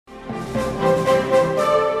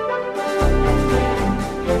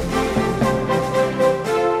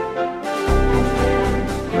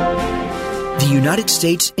United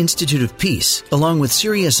States Institute of Peace, along with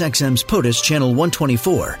SiriusXM's POTUS Channel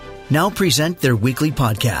 124, now present their weekly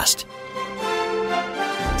podcast.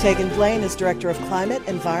 Tegan Blaine is Director of Climate,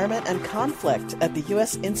 Environment, and Conflict at the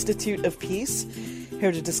U.S. Institute of Peace,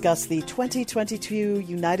 here to discuss the 2022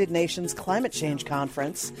 United Nations Climate Change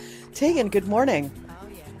Conference. Tegan, good morning.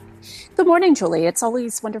 Good morning, Julie. It's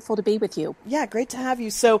always wonderful to be with you. Yeah, great to have you.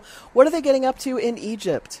 So what are they getting up to in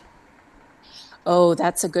Egypt? Oh,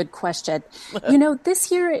 that's a good question. You know,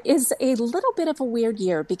 this year is a little bit of a weird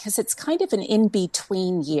year because it's kind of an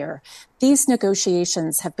in-between year. These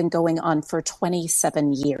negotiations have been going on for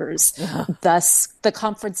 27 years, thus the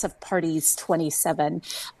Conference of Parties 27.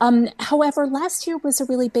 However, last year was a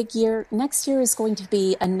really big year. Next year is going to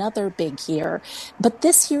be another big year. But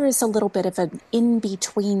this year is a little bit of an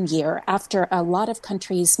in-between year after a lot of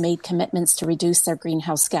countries made commitments to reduce their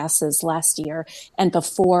greenhouse gases last year and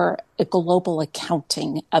before a global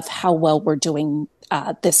accounting of how well we're doing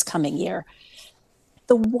this coming year.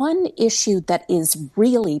 The one issue that is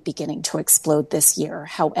really beginning to explode this year,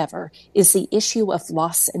 however, is the issue of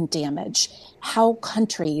loss and damage, how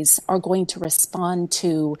countries are going to respond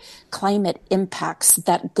to climate impacts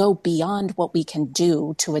that go beyond what we can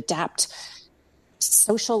do to adapt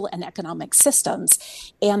social and economic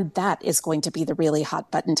systems. And that is going to be the really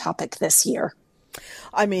hot button topic this year.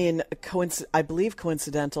 I mean, I believe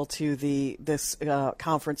coincidental to this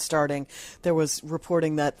conference starting, there was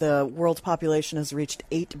reporting that the world population has reached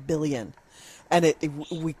 8 billion, and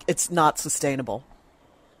it's not sustainable.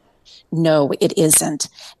 No, it isn't.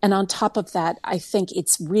 And on top of that, I think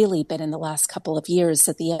it's really been in the last couple of years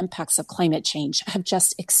that the impacts of climate change have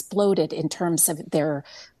just exploded in terms of their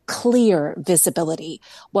clear visibility.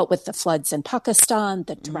 What with the floods in Pakistan,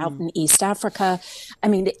 the drought in East Africa. I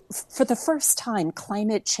mean, for the first time,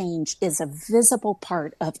 climate change is a visible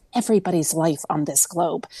part of everybody's life on this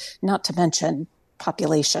globe, not to mention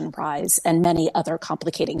population rise and many other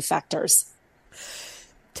complicating factors.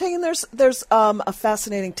 Tegan, there's a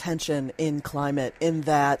fascinating tension in climate in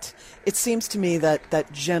that it seems to me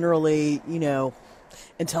that generally, you know,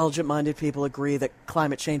 intelligent-minded people agree that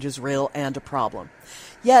climate change is real and a problem.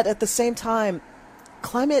 Yet, at the same time,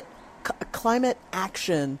 climate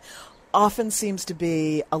action often seems to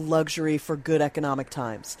be a luxury for good economic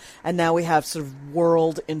times. And now we have sort of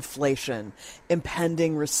world inflation,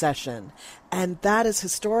 impending recession. And that is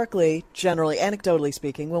historically, generally, anecdotally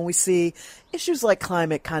speaking, when we see issues like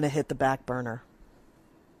climate kind of hit the back burner.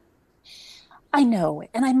 I know,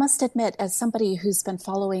 and I must admit, as somebody who's been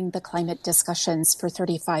following the climate discussions for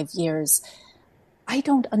 35 years, I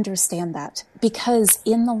don't understand that because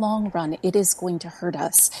in the long run, it is going to hurt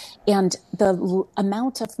us. And the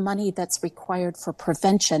amount of money that's required for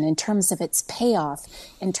prevention in terms of its payoff,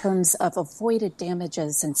 in terms of avoided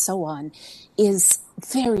damages and so on, is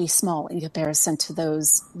very small in comparison to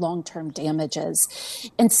those long-term damages.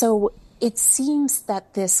 And so it seems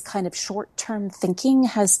that this kind of short-term thinking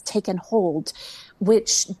has taken hold,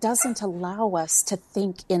 which doesn't allow us to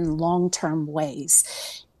think in long-term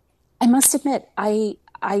ways. I must admit, I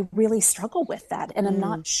really struggle with that, and I'm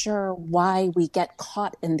not sure why we get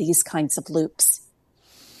caught in these kinds of loops.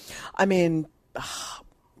 I mean,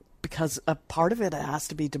 because a part of it has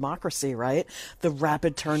to be democracy, right? The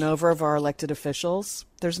rapid turnover of our elected officials.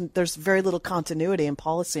 There's very little continuity in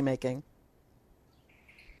policymaking.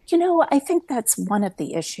 You know, I think that's one of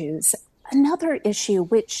the issues. Another issue,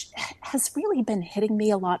 which has really been hitting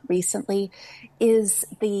me a lot recently, is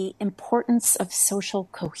the importance of social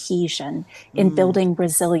cohesion in building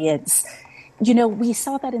resilience. You know, we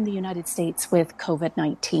saw that in the United States with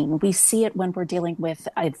COVID-19. We see it when we're dealing with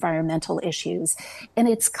environmental issues. And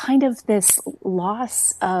it's kind of this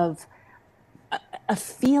loss of a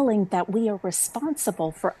feeling that we are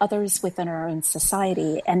responsible for others within our own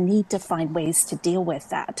society and need to find ways to deal with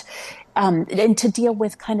that and to deal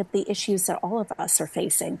with kind of the issues that all of us are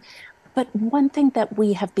facing. But one thing that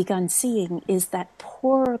we have begun seeing is that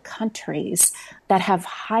poorer countries that have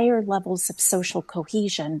higher levels of social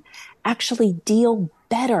cohesion actually deal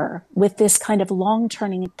better with this kind of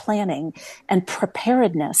long-term planning and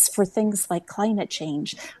preparedness for things like climate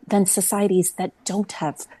change than societies that don't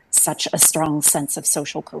have such a strong sense of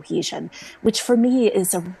social cohesion, which for me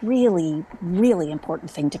is a really, really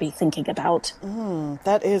important thing to be thinking about.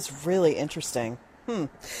 That is really interesting.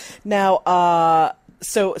 Now,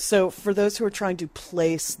 so for those who are trying to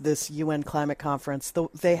place this UN climate conference,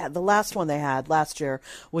 the last one they had last year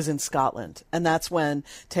was in Scotland, and that's when,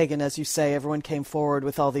 Tegan, as you say, everyone came forward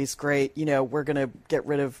with all these great, we're going to get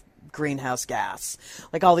rid of greenhouse gas,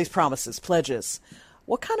 like all these promises, pledges.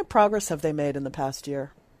 What kind of progress have they made in the past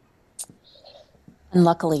year? And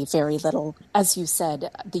luckily, very little. As you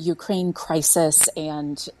said, the Ukraine crisis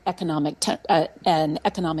and economic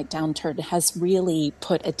downturn has really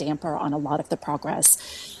put a damper on a lot of the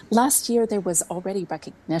progress. Last year, there was already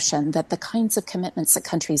recognition that the kinds of commitments that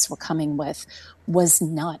countries were coming with was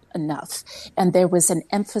not enough. And there was an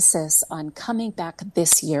emphasis on coming back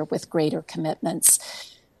this year with greater commitments.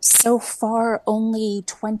 So far, only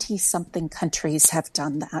 20-something countries have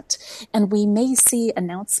done that. And we may see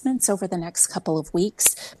announcements over the next couple of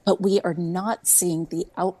weeks, but we are not seeing the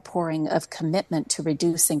outpouring of commitment to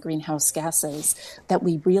reducing greenhouse gases that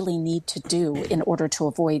we really need to do in order to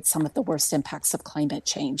avoid some of the worst impacts of climate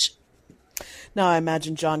change. Now, I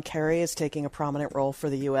imagine John Kerry is taking a prominent role for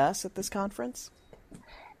the U.S. at this conference.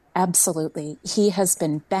 Absolutely. He has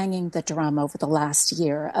been banging the drum over the last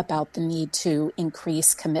year about the need to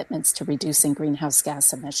increase commitments to reducing greenhouse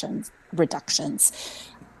gas emissions reductions.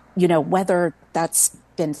 You know, whether that's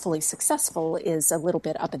been fully successful is a little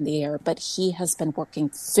bit up in the air, but he has been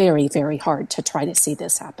working very, very hard to try to see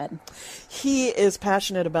this happen. He is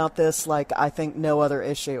passionate about this like I think no other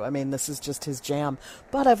issue. I mean, this is just his jam.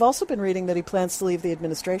 But I've also been reading that he plans to leave the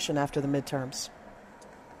administration after the midterms.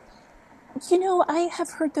 You know, I have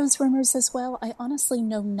heard those rumors as well. I honestly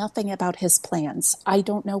know nothing about his plans. I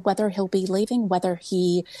don't know whether he'll be leaving, whether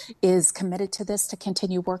he is committed to this to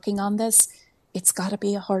continue working on this. It's got to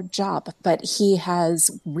be a hard job, but he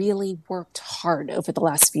has really worked hard over the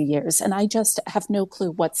last few years, and I just have no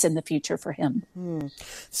clue what's in the future for him.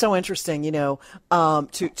 So interesting, you know,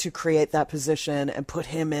 to create that position and put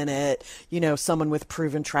him in it, you know, someone with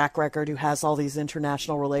proven track record who has all these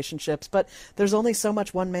international relationships, but there's only so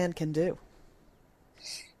much one man can do.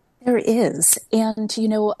 There is. And, you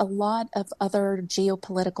know, a lot of other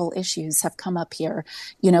geopolitical issues have come up here.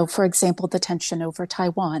 You know, for example, the tension over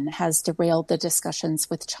Taiwan has derailed the discussions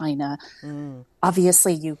with China.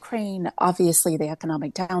 Obviously, Ukraine, obviously the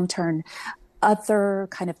economic downturn, other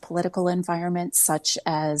kind of political environments, such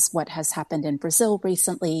as what has happened in Brazil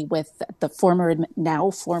recently with the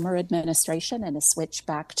now former administration and a switch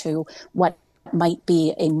back to what might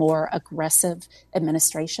be a more aggressive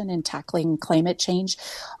administration in tackling climate change.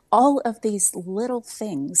 All of these little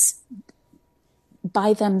things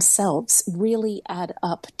by themselves really add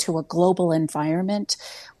up to a global environment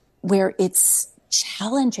where it's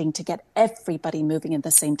challenging to get everybody moving in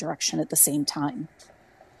the same direction at the same time.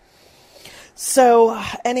 So,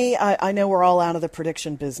 I know we're all out of the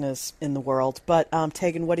prediction business in the world, but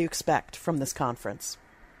Tegan, what do you expect from this conference?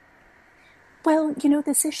 Well, you know,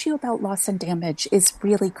 this issue about loss and damage is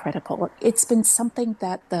really critical. It's been something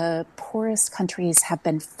that the poorest countries have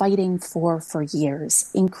been fighting for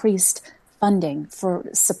years. Increased funding for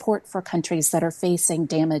support for countries that are facing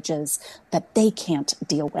damages that they can't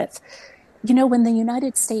deal with. You know, when the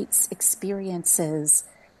United States experiences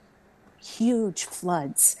huge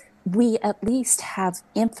floods, we at least have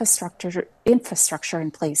infrastructure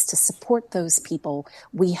in place to support those people.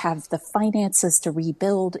 We have the finances to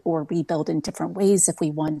rebuild or rebuild in different ways if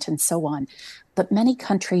we want, and so on. But many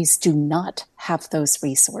countries do not have those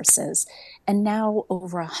resources. And now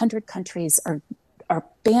over 100 countries are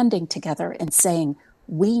banding together and saying,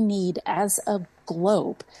 we need, as a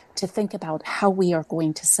globe, to think about how we are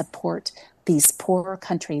going to support these poorer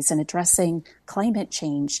countries in addressing climate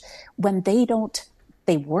change when they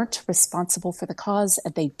weren't responsible for the cause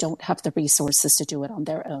and they don't have the resources to do it on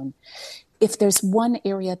their own. If there's one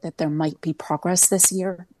area that there might be progress this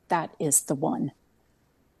year, that is the one.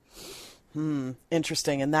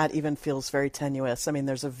 Interesting. And that even feels very tenuous. I mean,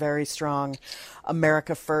 there's a very strong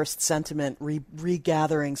America First sentiment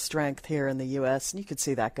regathering strength here in the U.S., and you could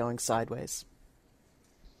see that going sideways.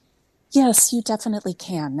 Yes, you definitely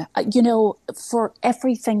can. You know, for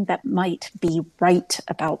everything that might be right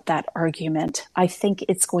about that argument, I think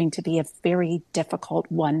it's going to be a very difficult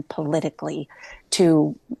one politically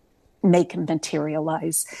to make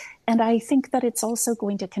materialize. And I think that it's also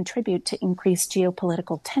going to contribute to increased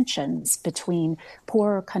geopolitical tensions between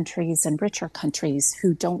poorer countries and richer countries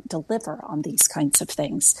who don't deliver on these kinds of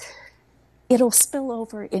things. It'll spill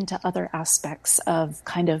over into other aspects of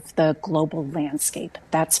kind of the global landscape,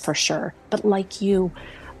 that's for sure. But like you,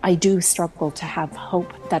 I do struggle to have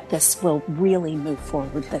hope that this will really move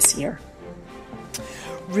forward this year.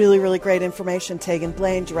 Really, really great information. Tegan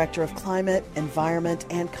Blaine, Director of Climate, Environment,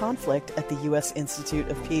 and Conflict at the U.S. Institute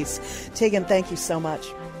of Peace. Tegan, thank you so much.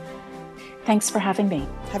 Thanks for having me.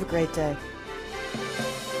 Have a great day.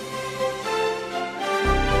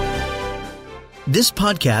 This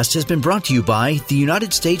podcast has been brought to you by the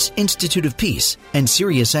United States Institute of Peace and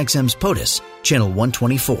SiriusXM's POTUS, Channel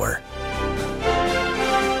 124.